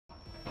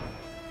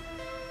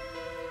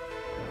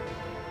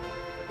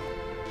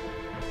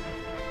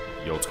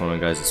Yo, what's going on,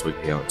 guys? It's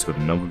Wikd here to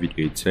another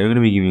video. Today I'm going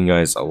to be giving you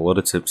guys a lot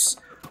of tips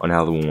on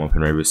how to warm up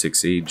in Rainbow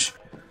Six Siege.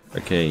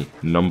 Okay,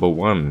 number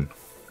 1.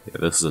 Yeah,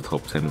 this is a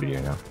top 10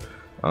 video now.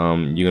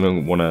 You're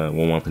going to want to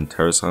warm up in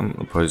Terrace Hunt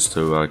opposed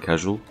to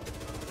Casual.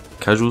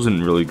 Casual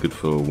isn't really good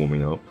for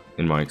warming up,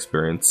 in my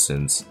experience,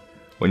 since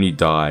when you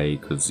die,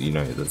 because you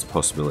know there's a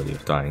possibility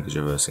of dying because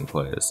you're versing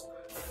players.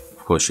 Of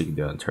course you can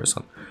do that in Terrace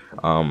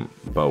Hunt.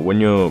 But when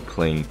you're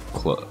playing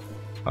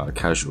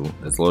casual,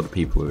 there's a lot of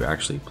people who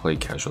actually play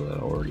casual that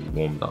are already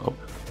warmed up,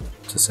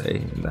 to say,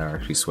 and they're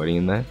actually sweating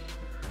in there.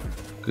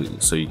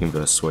 So you can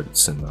verse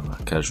sweats in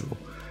casual.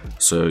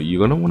 So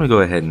you're gonna want to go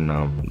ahead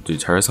and do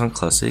Terrace Hunt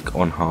Classic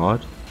on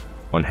hard,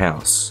 on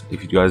house.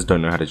 If you guys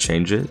don't know how to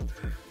change it,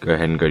 go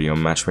ahead and go to your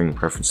matchmaking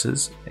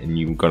preferences, and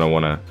you're gonna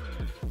want to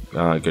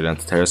go down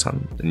to Terrace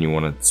Hunt, and you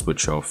want to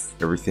switch off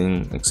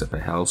everything except for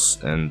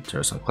house and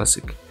Terrace Hunt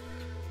Classic.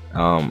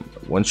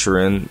 Once you're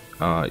in,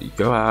 you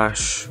go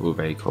Ash with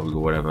ACOG or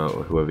whatever,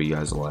 or whoever you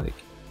guys like.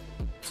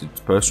 It's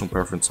personal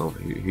preference of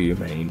who you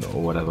main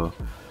or whatever.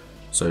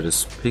 So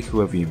just pick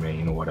whoever you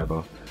main or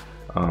whatever.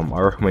 I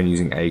recommend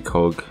using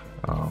ACOG.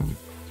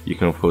 You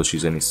can of course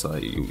use any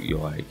site you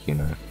like, you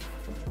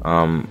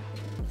know.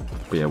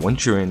 But yeah,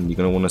 once you're in, you're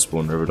gonna want to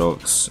spawn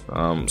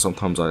Riverdogs.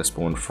 Sometimes I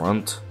spawn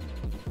front,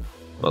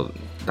 but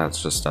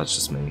that's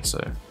just me. So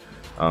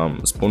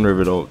spawn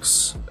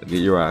Riverdogs, get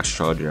your Ash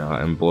Charger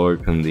out, and blow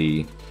open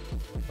the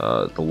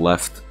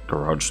left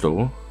garage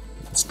door.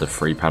 It's the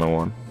free panel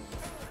one,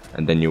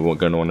 and then you're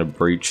going to want to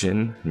breach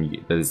in.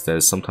 And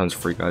there's sometimes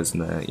free guys in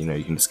there. You know,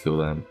 you can just kill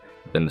them.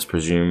 Then just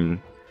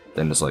presume.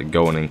 Then just like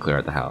go in and clear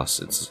out the house.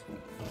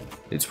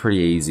 It's pretty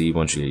easy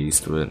once you get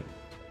used to it.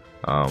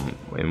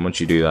 And once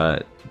you do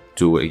that,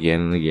 do it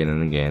again and again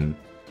and again.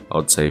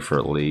 I'd say for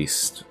at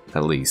least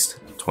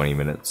 20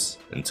 minutes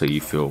until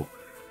you feel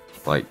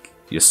like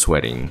you're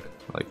sweating,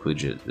 like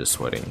legit just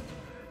sweating.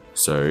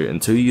 So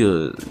until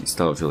you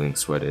start feeling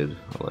sweated,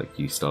 or like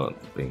you start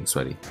being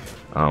sweaty,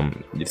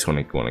 you just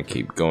want to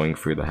keep going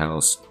through the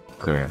house,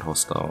 clearing out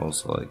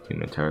hostiles, like, you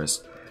know,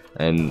 terrace.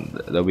 And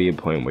there'll be a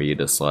point where you're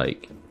just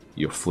like,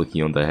 you're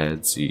flicking on their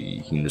heads,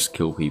 you can just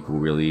kill people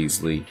really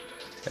easily,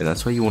 and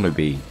that's where you want to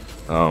be.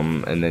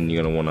 And then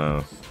you're gonna want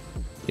to,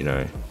 you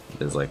know,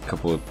 there's like a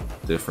couple of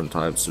different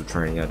types of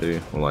training I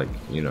do, or like,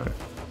 you know,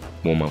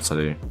 warm-ups I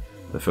do.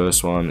 The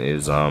first one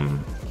is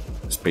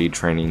speed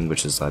training,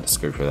 which is I just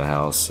go through the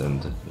house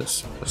and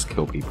just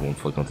kill people and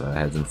flick onto their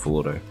heads in full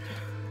auto.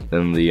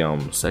 Then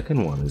the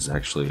second one is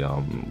actually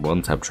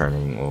one-tap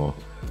training, or,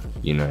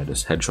 you know,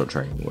 just headshot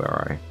training,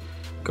 where I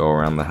go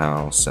around the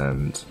house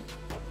and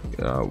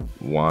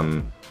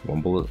one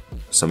bullet,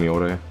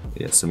 semi-auto,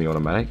 yeah,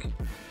 semi-automatic,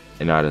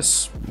 and I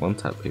just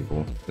one-tap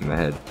people in the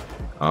head.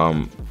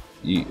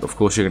 Of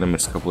course you're gonna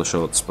miss a couple of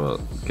shots, but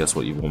guess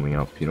what, you're warming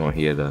up. You're not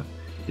here to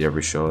hit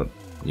every shot,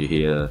 you're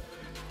here to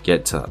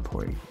get to that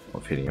point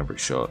of hitting every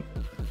shot.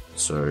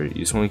 So you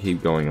just want to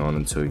keep going on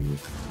until you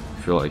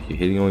feel like you're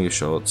hitting all your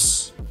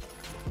shots,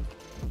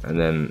 and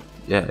then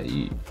yeah,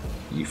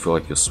 you feel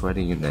like you're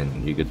sweating, and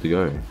then you're good to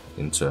go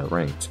into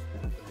ranked.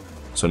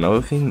 So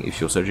another thing, if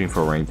you're searching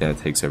for a rank and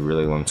it takes a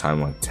really long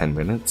time, like 10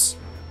 minutes,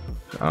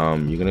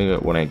 you're gonna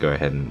want to go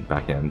ahead and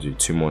back out and do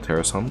 2 more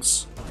terrace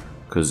hunts,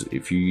 because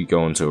if you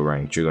go into a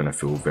ranked, you're gonna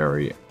feel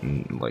very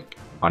like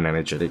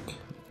unenergetic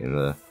in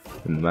the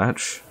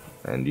match,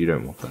 and you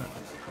don't want that.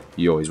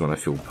 You always want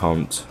to feel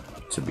pumped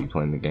to be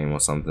playing the game or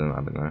something, I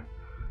don't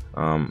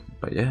know.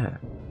 But yeah,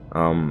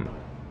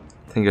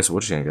 thank you guys for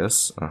watching, I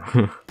guess.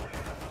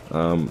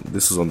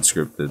 This was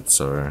unscripted,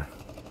 so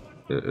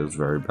it was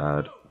very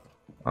bad.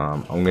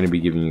 I'm going to be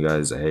giving you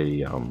guys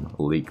a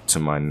leak to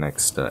my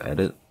next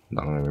edit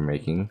that I'm going to be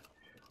making.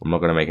 I'm not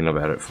going to make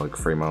another edit for like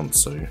 3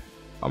 months, so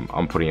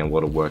I'm putting a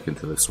lot of work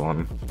into this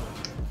one.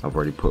 I've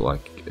already put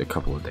like a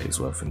couple of days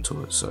worth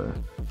into it, so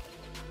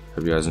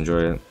hope you guys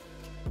enjoy it.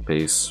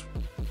 Peace,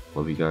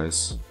 love you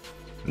guys,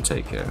 and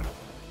take care.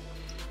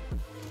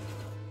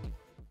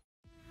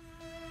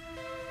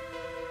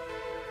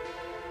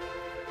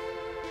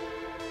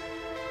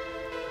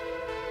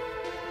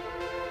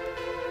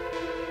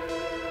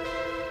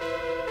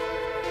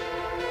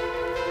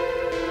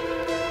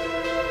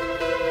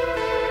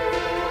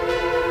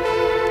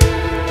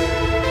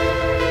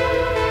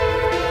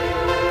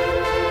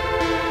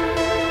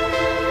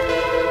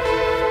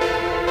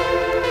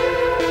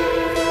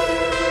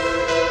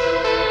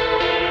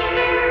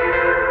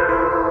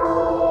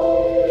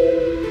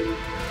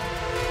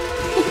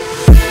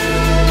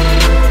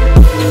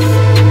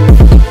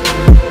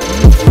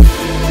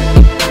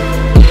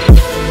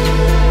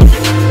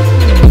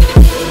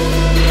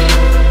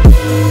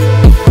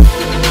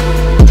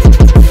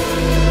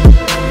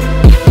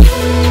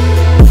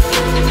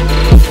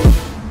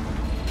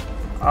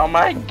 Oh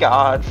my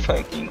god,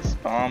 fucking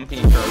spawn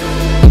people.